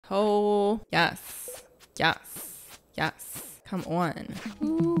Oh, yes. Yes. Yes. Come on.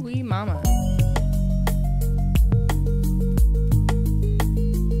 Ooh, wee mama.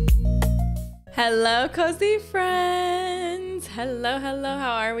 Hello, cozy friends. Hello, hello.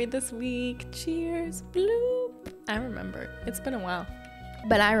 How are we this week? Cheers. Bloop. I remembered. It's been a while,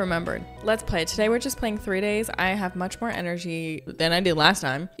 but I remembered. Let's play. Today we're just playing 3 days. I have much more energy than I did last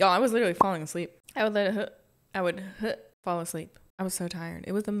time. Y'all, I was literally falling asleep. I would fall asleep. I was so tired.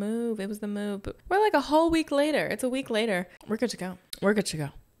 It was the move. But we're like a whole week later. It's a week later. We're good to go.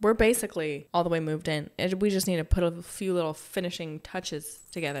 We're basically all the way moved in. We just need to put a few little finishing touches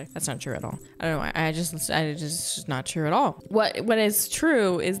together. That's not true at all. I don't know why. It's just not true at all. What is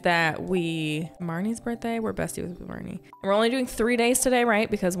true is that Marnie's birthday, we're besties with Marnie. We're only doing 3 days today,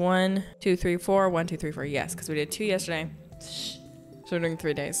 right? Because 1, 2, 3, 4, 1, 2, 3, 4. Yes, because we did 2 yesterday. So we're doing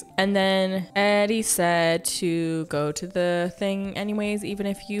 3 days. And then Eddie said to go to the thing anyways, even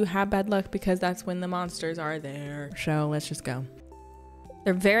if you have bad luck, because that's when the monsters are there. So let's just go.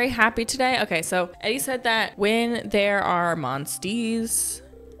 They're very happy today. Okay, so Eddie said that when there are monsties,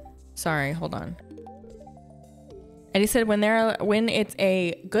 sorry, hold on. Eddie said when it's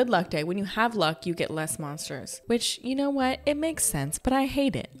a good luck day, when you have luck, you get less monsters, which, you know what? It makes sense, but I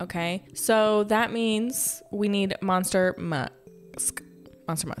hate it, okay? So that means we need Monster Musk.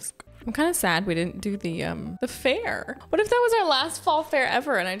 I'm kind of sad we didn't do the fair. What if that was our last fall fair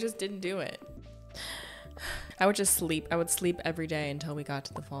ever and I just didn't do it? I would just sleep. I would sleep every day until we got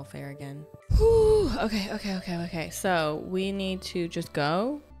to the fall fair again. Whew. Okay. So we need to just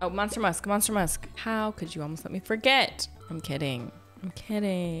go. Oh, Monster Musk. How could you almost let me forget? I'm kidding.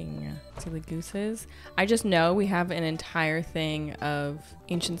 Silly gooses. I just know we have an entire thing of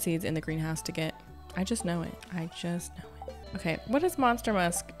ancient seeds in the greenhouse to get. I just know it. Okay, what does Monster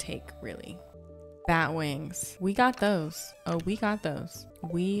Musk take, really? Bat wings. We got those. Oh, we got those.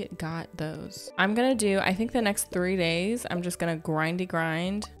 I'm gonna do, I think the next 3 days, I'm just gonna grind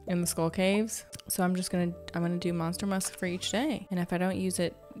in the skull caves. So I'm gonna do Monster Musk for each day. And if I don't use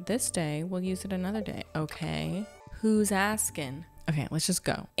it this day, we'll use it another day. Okay, who's asking? Okay, let's just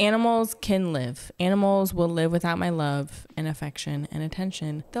go. Animals can live. Animals will live without my love and affection and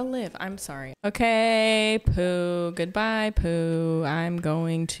attention. They'll live. I'm sorry. Okay, Pooh. Goodbye, Pooh. I'm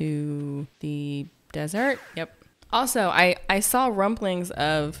going to the desert. Yep. Also, I saw rumblings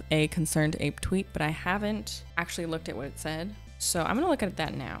of a Concerned Ape tweet, but I haven't actually looked at what it said. So I'm gonna look at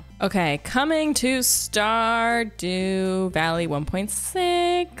that now. Okay, coming to Stardew Valley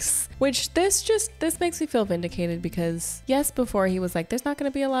 1.6, which this makes me feel vindicated because yes, before he was like, there's not gonna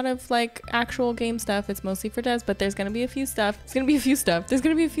be a lot of like actual game stuff. It's mostly for devs, but there's gonna be a few stuff. There's gonna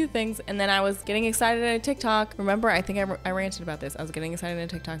be a few things. And then I was getting excited at a TikTok. Remember, I think I ranted about this. I was getting excited at a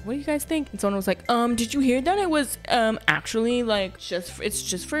TikTok. What do you guys think? And someone was like, did you hear that it was actually like it's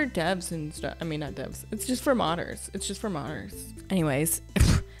just for devs and stuff. I mean, not devs. It's just for modders. Anyways,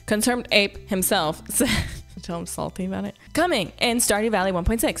 Concerned Ape himself said, tell him salty about it. Coming in Stardew Valley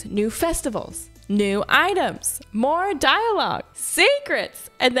 1.6, new festivals, new items, more dialogue, secrets,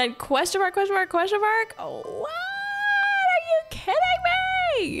 and then question mark. Oh, what? Are you kidding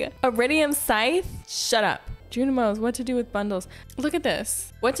me? Iridium Scythe? Shut up. Junimos, what to do with bundles? Look at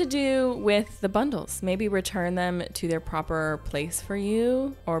this. What to do with the bundles? Maybe return them to their proper place for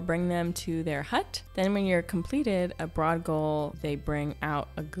you or bring them to their hut. Then when you're completed a broad goal, they bring out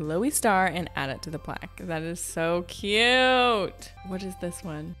a glowy star and add it to the plaque. That is so cute. What is this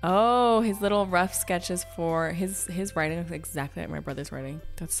one? Oh, his little rough sketches for his writing looks exactly like my brother's writing.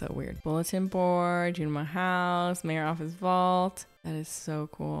 That's so weird. Bulletin board, Junimo house, mayor office vault. That is so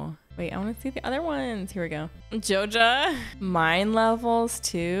cool. Wait, I want to see the other ones. Here we go. Joja. Mine levels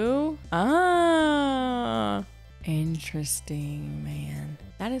too. Ah. Interesting, man.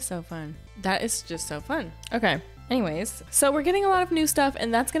 That is so fun. That is just so fun. Okay. Anyways, so we're getting a lot of new stuff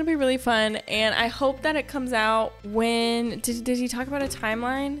and that's going to be really fun. And I hope that it comes out when... Did he talk about a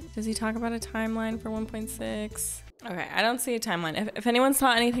timeline? Does he talk about a timeline for 1.6? Okay, I don't see a timeline. If anyone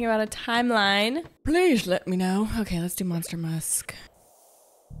saw anything about a timeline, please let me know. Okay, let's do Monster Musk.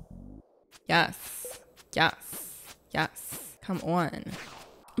 Yes. Come on.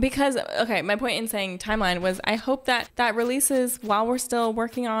 Because, okay, my point in saying timeline was I hope that releases while we're still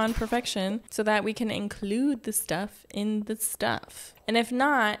working on perfection so that we can include the stuff in the stuff. And if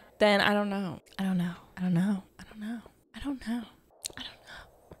not, then I don't know.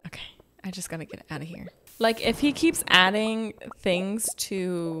 Okay, I just gotta get out of here. Like, if he keeps adding things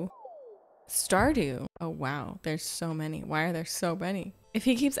to Stardew. Oh, wow. There's so many. Why are there so many? If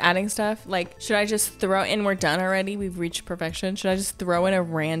he keeps adding stuff, like, should I just throw in, we're done already, we've reached perfection. Should I just throw in a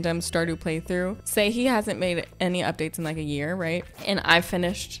random Stardew playthrough? Say he hasn't made any updates in like a year, right? And I've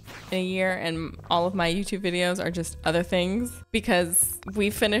finished in a year and all of my YouTube videos are just other things because we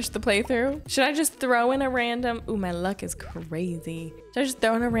finished the playthrough. Should I just throw in a random, ooh, my luck is crazy. Should I just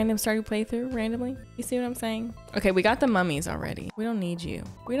throw in a random Stardew playthrough randomly? You see what I'm saying? Okay, we got the mummies already. We don't need you.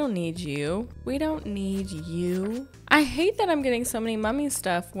 We don't need you. We don't need you. I hate that I'm getting so many mummy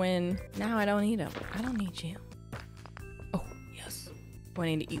stuff when now I don't need them. I don't need you. Oh, yes. Oh,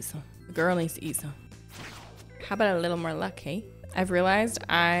 I need to eat some. The girl needs to eat some. How about a little more luck, hey? I've realized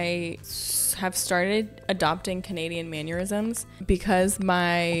I have started adopting Canadian mannerisms because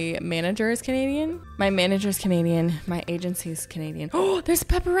my manager is Canadian. My manager's Canadian. My agency's Canadian. Oh, there's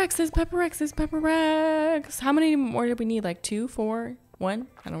Pepper Rex. There's Pepper Rex. There's Pepper Rex. How many more did we need? Like 2, 4? 1?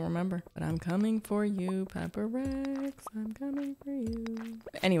 I don't remember. But I'm coming for you, Pepper Rex. I'm coming for you.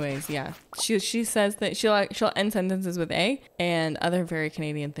 Anyways, yeah. She says that she'll end sentences with A and other very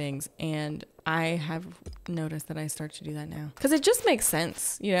Canadian things. And I have noticed that I start to do that now. Because it just makes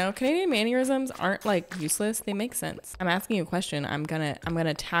sense. You know, Canadian mannerisms aren't like useless. They make sense. I'm asking you a question. I'm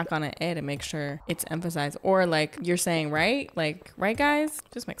gonna tack on an A to make sure it's emphasized. Or like you're saying, right? Like, right guys?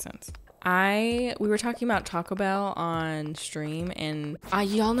 Just makes sense. We were talking about Taco Bell on stream and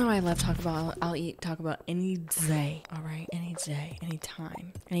y'all know I love Taco Bell. I'll eat Taco Bell any day. All right. Any day, any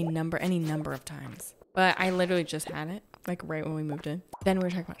time, any number of times. But I literally just had it like right when we moved in. Then we were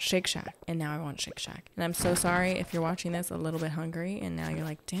talking about Shake Shack and now I want Shake Shack. And I'm so sorry if you're watching this a little bit hungry and now you're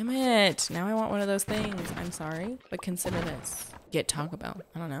like, damn it. Now I want one of those things. I'm sorry, but consider this. Get Taco Bell.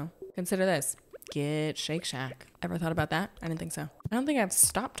 I don't know. Consider this. Get Shake Shack. Ever thought about that? I didn't think so. I don't think I've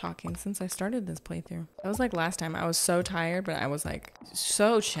stopped talking since I started this playthrough. That was like last time. I was so tired, but I was like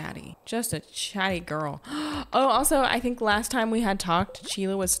so chatty. Just a chatty girl. Oh, also, I think last time we had talked,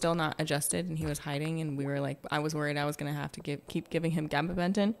 Sheila was still not adjusted and he was hiding and we were like, I was worried I was going to have to keep giving him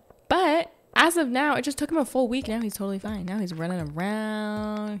gabapentin. But as of now, it just took him a full week. Now he's totally fine. Now he's running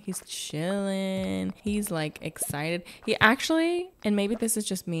around. He's chilling. He's like excited. He actually, and maybe this is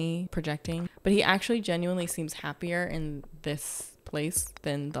just me projecting, but he actually genuinely seems happier in this place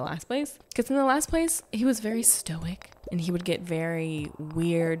than the last place. Because in the last place, he was very stoic and he would get very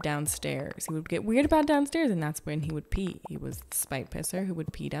weird downstairs. He would get weird about downstairs and that's when he would pee. He was the spite pisser who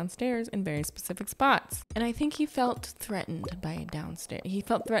would pee downstairs in very specific spots. And I think he felt threatened by downstairs. He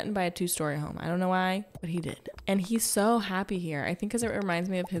felt threatened by a 2-story home. I don't know why, but he did. And he's so happy here. I think because it reminds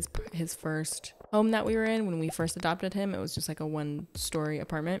me of his first home that we were in when we first adopted him. It was just like a 1-story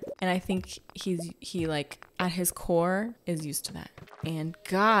apartment. And I think he like at his core is used to that. And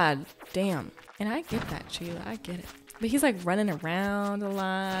god damn. And I get that, Sheila. I get it. But he's like running around a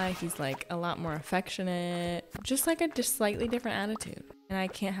lot. He's like a lot more affectionate. Just like a just slightly different attitude. And I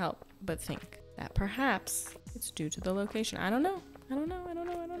can't help but think that perhaps it's due to the location. I don't know.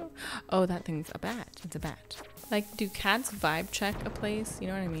 Oh, that thing's a bat. It's a bat. Like, do cats vibe check a place? You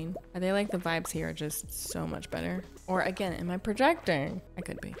know what I mean? Are they like the vibes here are just so much better? Or again, am I projecting? I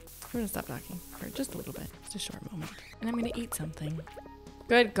could be. I'm gonna stop talking for just a little bit. Just a short moment. And I'm gonna eat something.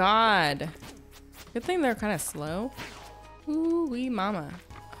 Good God. Good thing they're kind of slow. Ooh wee mama.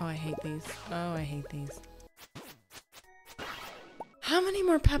 Oh, I hate these. Oh, I hate these. How many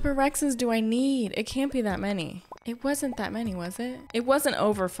more Pepper Rexes do I need? It can't be that many. It wasn't that many, was it? It wasn't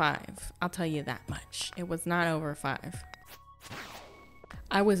over 5. I'll tell you that much. It was not over 5.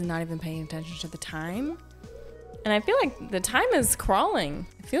 I was not even paying attention to the time. And I feel like the time is crawling.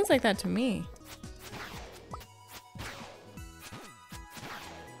 It feels like that to me.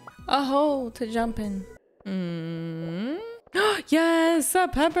 A hole to jump in. Yes, a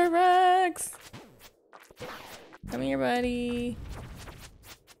Pepper Rex. Come here, buddy.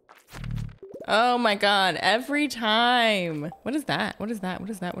 Oh my god, every time. What is that? What is that? What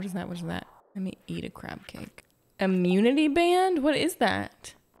is that? What is that? What is that? Let me eat a crab cake. Immunity band? What is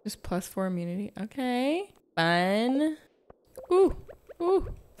that? Just +4 immunity. Okay. Fun. Ooh. Ooh.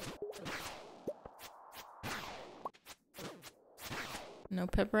 No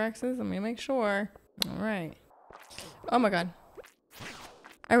Pepper X's? I'm gonna make sure. All right. Oh my god.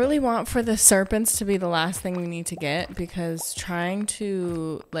 I really want for the serpents to be the last thing we need to get because trying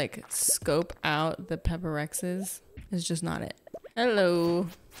to like scope out the Pepper Rexes is just not it. Hello.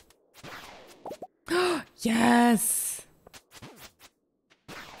 Yes.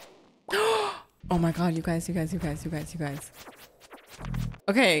 Oh my god, you guys.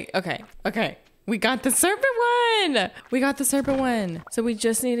 Okay. We got the serpent one. So we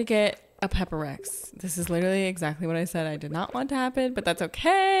just need to get a Pepper Rex. This is literally exactly what I said I did not want to happen, but that's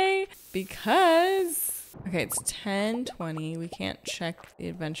okay because Okay, it's 10:20. We can't check the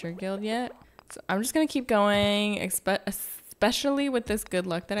Adventure Guild yet. So I'm just gonna keep going, especially with this good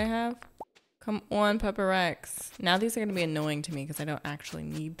luck that I have. Come on, Pepper Rex. Now these are gonna be annoying to me because I don't actually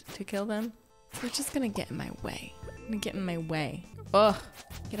need to kill them. So they're just gonna get in my way. I'm gonna get in my way. Ugh,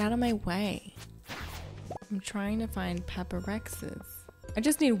 get out of my way. I'm trying to find Pepper Rexes. I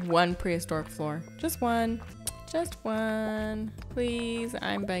just need one prehistoric floor. Just one. Just one. Please,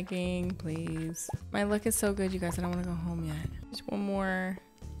 I'm begging, please. My luck is so good, you guys. I don't want to go home yet. Just one more.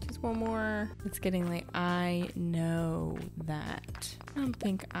 Just one more. It's getting late. I know that. I don't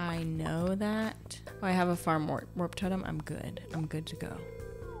think I know that. Oh, I have a farm warp totem. I'm good. I'm good to go.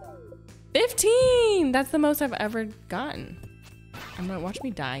 15! That's the most I've ever gotten. I'm gonna watch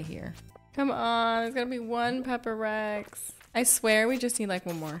me die here. Come on, there's gonna be one Pepper Rex. I swear we just need like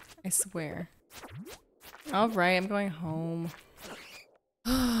one more. I swear. All right, I'm going home.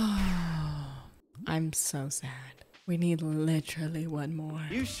 I'm so sad. We need literally one more.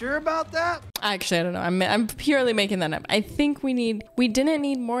 You sure about that? Actually, I don't know. I'm purely making that up. I think we didn't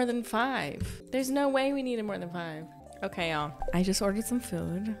need more than 5. There's no way we needed more than 5. Okay, y'all. I just ordered some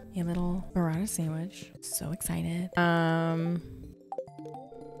food. A little burrata sandwich. So excited.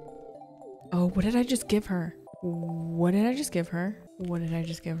 Oh, what did I just give her? What did I just give her? What did I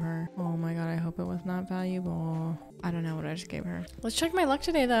just give her? Oh my god, I hope it was not valuable. I don't know what I just gave her. Let's check my luck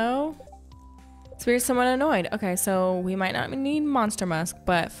today though. Spirit's somewhat annoyed. Okay, so we might not need Monster Musk,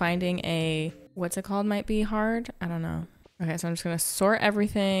 but finding a, what's it called, might be hard. I don't know. Okay, so I'm just gonna sort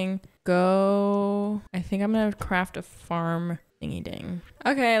everything. Go. I think I'm gonna craft a farm thingy ding.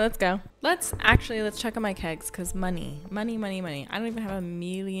 Okay, let's go. Let's check on my kegs because money. I don't even have $1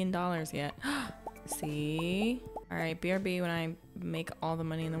 million yet. See? All right, BRB when I make all the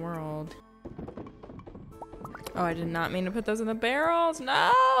money in the world. Oh, I did not mean to put those in the barrels.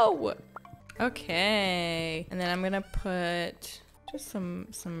 No! Okay. And then I'm gonna put just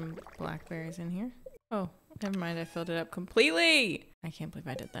some blackberries in here. Oh, never mind. I filled it up completely. I can't believe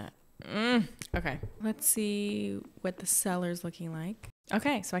I did that. Okay. Let's see what the seller's looking like.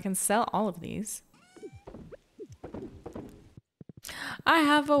 Okay, so I can sell all of these. I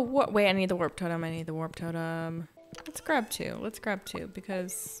have a wait, I need the warp totem. Let's grab 2. Let's grab 2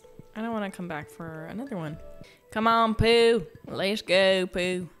 because I don't want to come back for another one. Come on, Pooh. Let's go,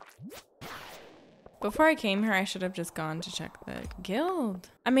 Pooh. Before I came here, I should have just gone to check the guild.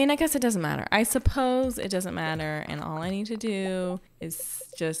 I mean, I guess it doesn't matter. I suppose it doesn't matter. And all I need to do is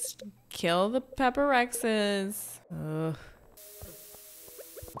just kill the Pepper Rexes. Ugh.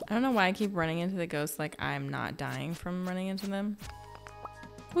 I don't know why I keep running into the ghosts like I'm not dying from running into them.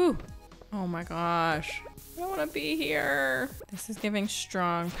 Whew. Oh my gosh. I don't want to be here. This is giving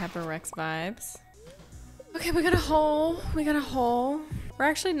strong Pepper Rex vibes. Okay, we got a hole. We're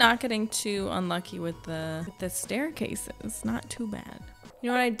actually not getting too unlucky with the staircases. Not too bad. You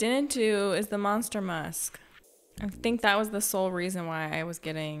know what I didn't do is the Monster Musk. I think that was the sole reason why I was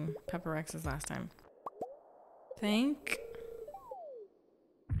getting Pepper Rexes last time.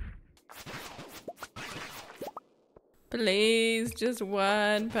 Please, just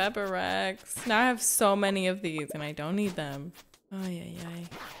one Pepper Rex. Now I have so many of these and I don't need them. Oh, yeah.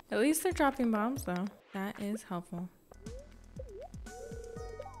 At least they're dropping bombs though. That is helpful.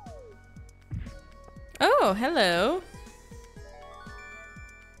 Oh, hello.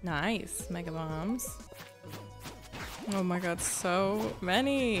 Nice, mega bombs. Oh my god, so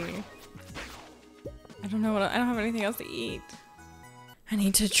many. I don't have anything else to eat. I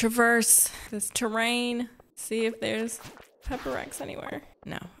need to traverse this terrain. See if there's Pepper Rex anywhere.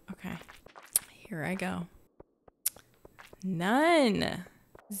 No, okay. Here I go. None.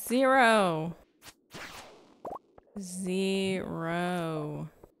 0.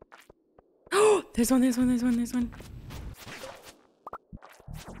 Oh, there's one.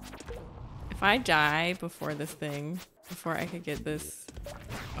 If I die before I could get this.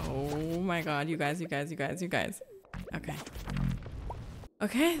 Oh my god, you guys. Okay.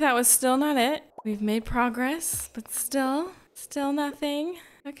 Okay, that was still not it. We've made progress, but still nothing.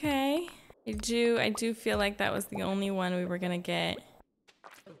 Okay. I do feel like that was the only one we were gonna get.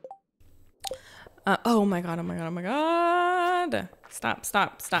 Oh my god.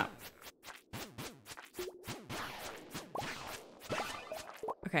 Stop.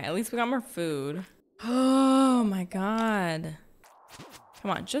 Okay, at least we got more food. Oh my god.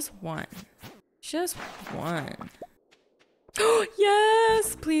 Come on, just one. Oh,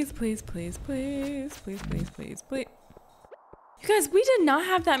 yes! Please. You guys, we did not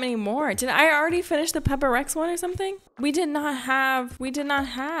have that many more. Did I already finish the Pepper Rex one or something? We did not have.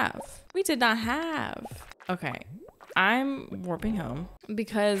 Okay. I'm warping home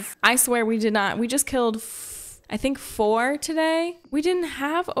because I swear we just killed, I think 4 today. We didn't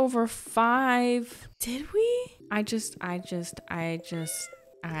have over 5. Did we? I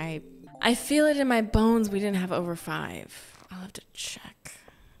feel it in my bones. We didn't have over 5. I'll have to check.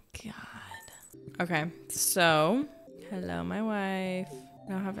 God. Okay, so hello, my wife.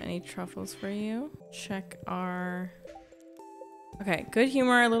 I don't have any truffles for you. Check our... Okay, good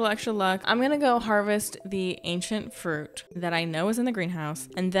humor, a little extra luck. I'm gonna go harvest the ancient fruit that I know is in the greenhouse.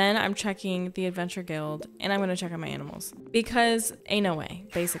 And then I'm checking the Adventure Guild and I'm gonna check on my animals. Because ain't no way,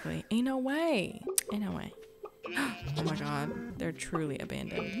 basically. Ain't no way. Ain't no way. Oh my God, they're truly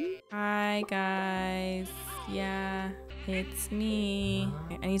abandoned. Hi guys. Yeah, it's me.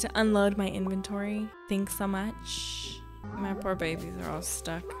 I need to unload my inventory. Thanks so much. My poor babies are all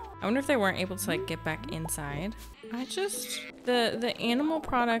stuck. I wonder if they weren't able to like get back inside. The animal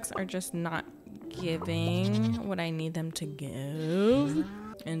products are just not giving what I need them to give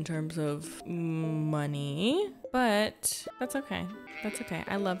in terms of money, but that's okay. That's okay.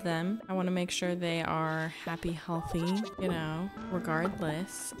 I love them. I want to make sure they are happy, healthy, you know,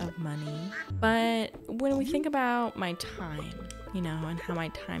 regardless of money. But when we think about my time, you know, and how my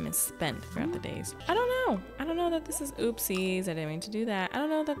time is spent throughout the days, I don't know. I don't know that this is oopsies. I didn't mean to do that. I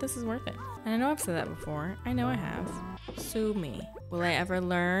don't know that this is worth it. And I know I've said that before. I know I have. Sue me. Will I ever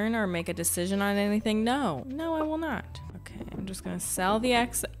learn or make a decision on anything? No. No, I will not. Okay, I'm just going to sell the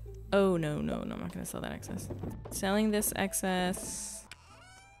excess. Oh, no, I'm not going to sell that excess. Selling this excess.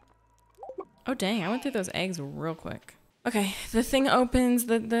 Oh, dang, I went through those eggs real quick. Okay, the thing opens,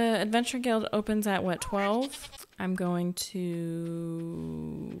 the Adventure Guild opens at what, 12? I'm going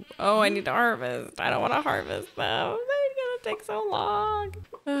to... Oh, I need to harvest. I don't want to harvest them. They're going to take so long.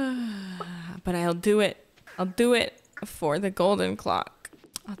 But I'll do it. I'll do it for the golden clock.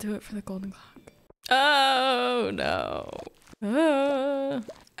 I'll do it for the golden clock. Oh, no.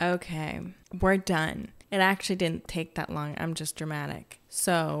 Okay, we're done. It actually didn't take that long. I'm just dramatic.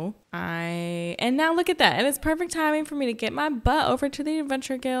 So and now look at that. And it's perfect timing for me to get my butt over to the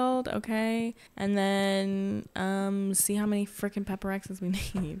Adventure Guild, okay? And then see how many freaking pepper X's we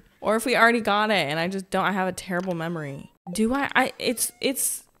need. Or if we already got it and I have a terrible memory. Do I it's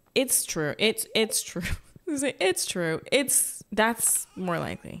true. It's true. It's true. That's more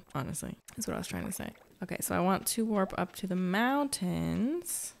likely, honestly. That's what I was trying to say. Okay, so I want to warp up to the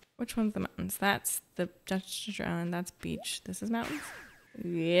mountains. Which one's the mountains? That's the Island. That's beach. This is mountains.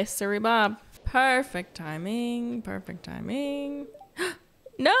 Yes, sirree, Bob. Perfect timing. Perfect timing.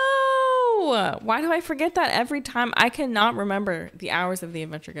 No! Why do I forget that every time? I cannot remember the hours of the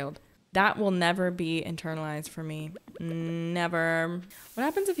Adventure Guild. That will never be internalized for me. Never. What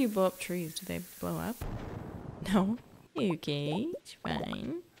happens if you blow up trees? Do they blow up? No. Okay, it's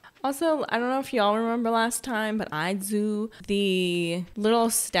fine. Also, I don't know if y'all remember last time, but I drew the little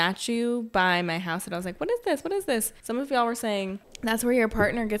statue by my house and I was like, what is this? What is this? Some of y'all were saying that's where your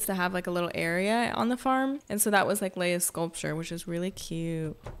partner gets to have like a little area on the farm. And so that was like Leia's sculpture, which is really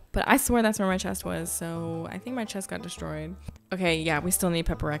cute. But I swear that's where my chest was. So I think my chest got destroyed. Okay, yeah, we still need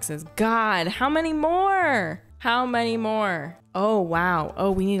pepper X's. God, how many more? How many more? Oh, wow.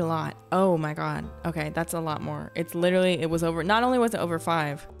 Oh, we need a lot. Oh my God. Okay, that's a lot more. It's literally, it was over, not only was it over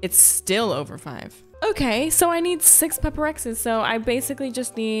 5, it's still over 5. Okay, so I need 6 pepper X's. So I basically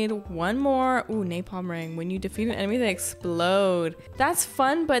just need 1 more. Ooh, napalm ring. When you defeat an enemy, they explode. That's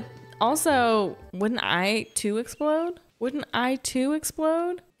fun, but also, wouldn't I too explode? Wouldn't I too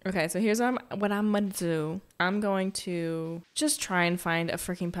explode? Okay, so here's what I'm gonna do. I'm going to just try and find a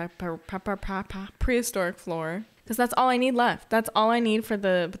freaking prehistoric floor. Because that's all I need left. That's all I need for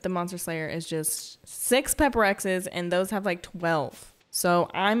the Monster Slayer is just 6 pepper X's, and those have like 12.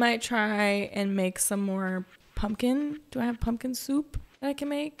 So I might try and make some more pumpkin. Do I have pumpkin soup that I can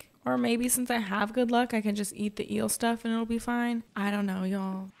make? Or maybe since I have good luck, I can just eat the eel stuff and it'll be fine. I don't know,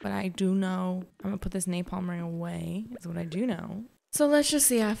 y'all. But I do know. I'm gonna put this napalm ring away. That's what I do know. So let's just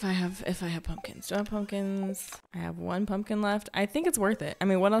see if I have pumpkins. Do I have pumpkins? I have 1 pumpkin left. I think it's worth it. I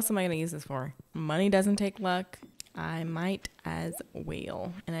mean, what else am I gonna use this for? Money doesn't take luck. I might as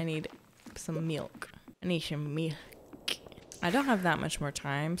well. And I need some milk. I need some milk. I don't have that much more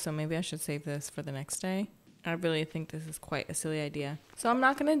time, so maybe I should save this for the next day. I really think this is quite a silly idea. So I'm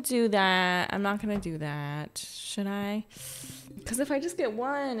not gonna do that. I'm not gonna do that. Should I? Because if I just get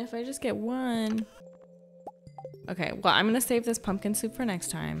one. Okay, well, I'm gonna save this pumpkin soup for next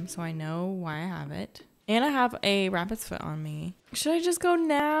time so I know why I have it. And I have a rabbit's foot on me. Should I just go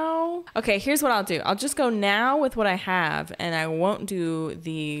now? Okay, here's what I'll do. I'll just go now with what I have and I won't do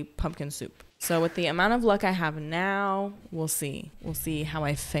the pumpkin soup. So with the amount of luck I have now, we'll see. We'll see how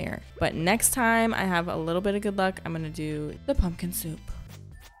I fare. But next time I have a little bit of good luck, I'm gonna do the pumpkin soup.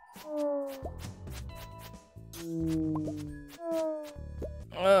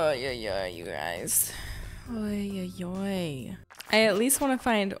 Oh, yeah, you guys. Oh, yeah. I at least want to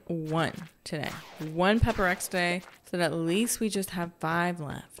find one today. One Pepper X today, so that at least we just have 5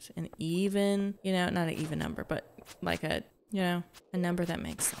 left. An even, you know, not an even number, but like a, you know, a number that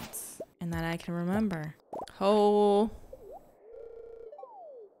makes sense and that I can remember. Oh.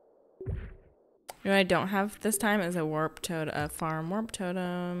 You know what I don't have this time is a farm warp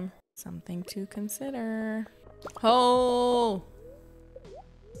totem. Something to consider. Oh.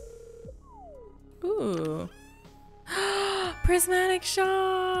 Ooh. Prismatic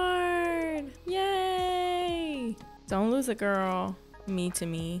shard! Yay! Don't lose it, girl. Me to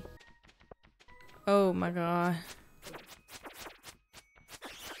me. Oh my god.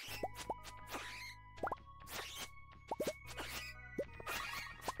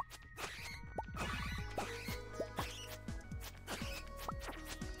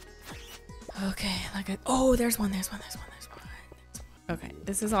 Okay, like oh, there's one. Okay,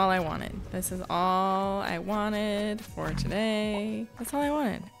 this is all I wanted. This is all I wanted for today. That's all I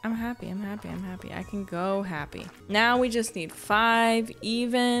wanted. I'm happy. I can go happy. Now we just need 5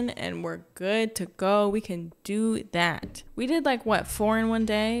 even and we're good to go. We can do that. We did like what, 4 in one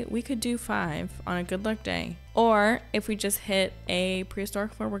day? We could do 5 on a good luck day. Or if we just hit a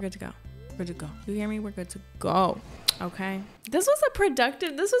prehistoric floor, we're good to go. We're good to go. You hear me? We're good to go. Okay. This was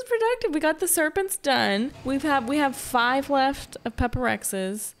productive. We got the serpents done. We have 5 left of Pepper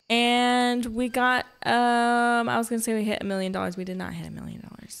X's. And we got, I was going to say we hit $1 million. We did not hit $1 million.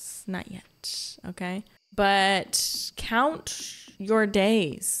 Not yet. Okay. But count your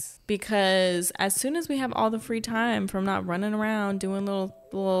days, because as soon as we have all the free time from not running around doing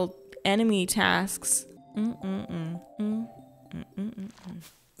little enemy tasks,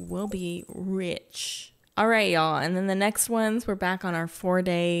 we'll be rich. All right, y'all. And then the next ones, we're back on our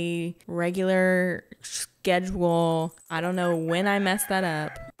 4-day regular schedule. I don't know when I messed that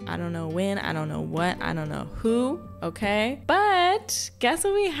up. I don't know when, I don't know what, I don't know who, okay? But guess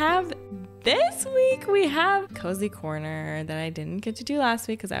what we have this week? We have Cozy Corner that I didn't get to do last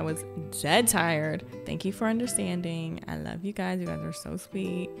week because I was dead tired. Thank you for understanding. I love you guys. You guys are so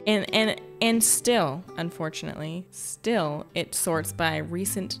sweet. And still, unfortunately, it sorts by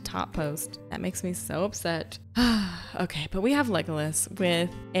recent top post. That makes me so upset. Okay, but we have Legolas with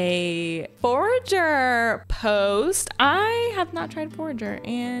a Forager post. I have not tried Forager,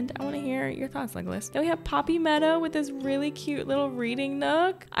 and I want to hear your thoughts, Legolas. Then we have Poppy Meadow with this really cute little reading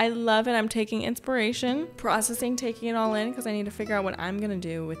nook. I love it. I'm taking inspiration, processing, taking it all in, because I need to figure out what I'm gonna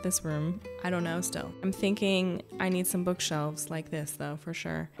do with this room. I don't know still. I'm thinking I need some bookshelves like this, though, for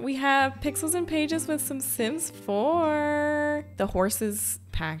sure. We have Pixels and Pages with some Sims 4. The horses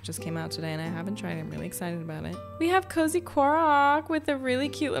pack just came out today and I haven't tried it. I'm really excited about it. We have Cozy Korok with a really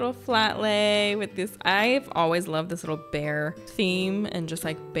cute little flat lay with this. I've always loved this little bear theme and just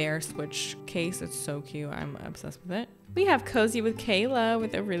like bear switch case. It's so cute. I'm obsessed with it. We have Cozy with Kayla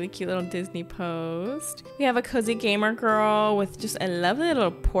with a really cute little Disney post. We have a Cozy Gamer Girl with just a lovely little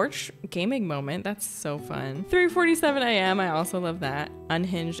porch gaming moment. That's so fun. 3:47 a.m. I also love that.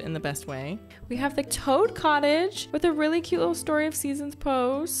 Unhinged in the best way. We have the Toad Cottage with a really cute little Story of Seasons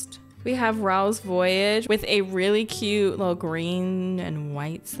post. We have Rao's Voyage with a really cute little green and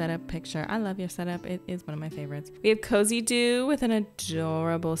white setup picture. I love your setup. It is one of my favorites. We have Cozy Dew with an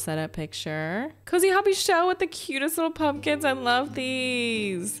adorable setup picture. Cozy Hobby Show with the cutest little pumpkins. I love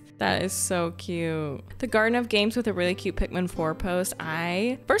these. That is so cute. The Garden of Games with a really cute Pikmin 4 post.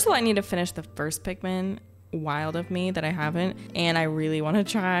 First of all, I need to finish the first Pikmin Wild of Me that I haven't, and I really want to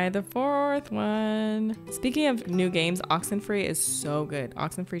try the 4th one. Speaking of new games, Oxenfree is so good.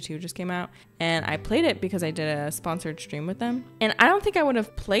 Oxenfree 2 just came out and I played it because I did a sponsored stream with them, and I don't think I would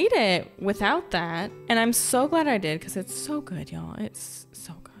have played it without that, and I'm so glad I did because it's so good, y'all. It's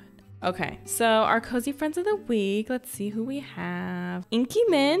so good. Okay, so our cozy friends of the week, let's see who we have. Inky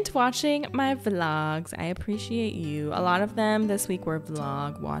Mint watching my vlogs. I appreciate you. A lot of them this week were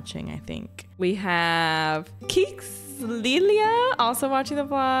vlog watching, I think. We have Keeks Lilia also watching the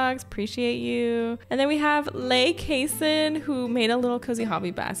vlogs. Appreciate you. And then we have Lay Kaysen, who made a little cozy hobby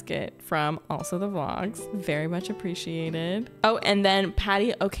basket from also the vlogs. Very much appreciated. Oh, and then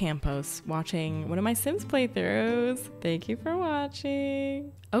Patty Ocampos watching one of my Sims playthroughs. Thank you for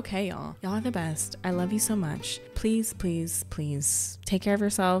watching. Okay, y'all. Y'all are the best. I love you so much. Please, please, please take care of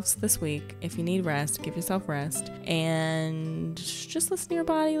yourselves this week. If you need rest, give yourself rest. And just listen to your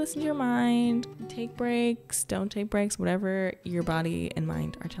body, listen to your mind. Take breaks, don't take breaks, whatever your body and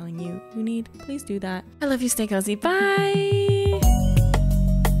mind are telling you you need. Please do that. I love you. Stay cozy. Bye.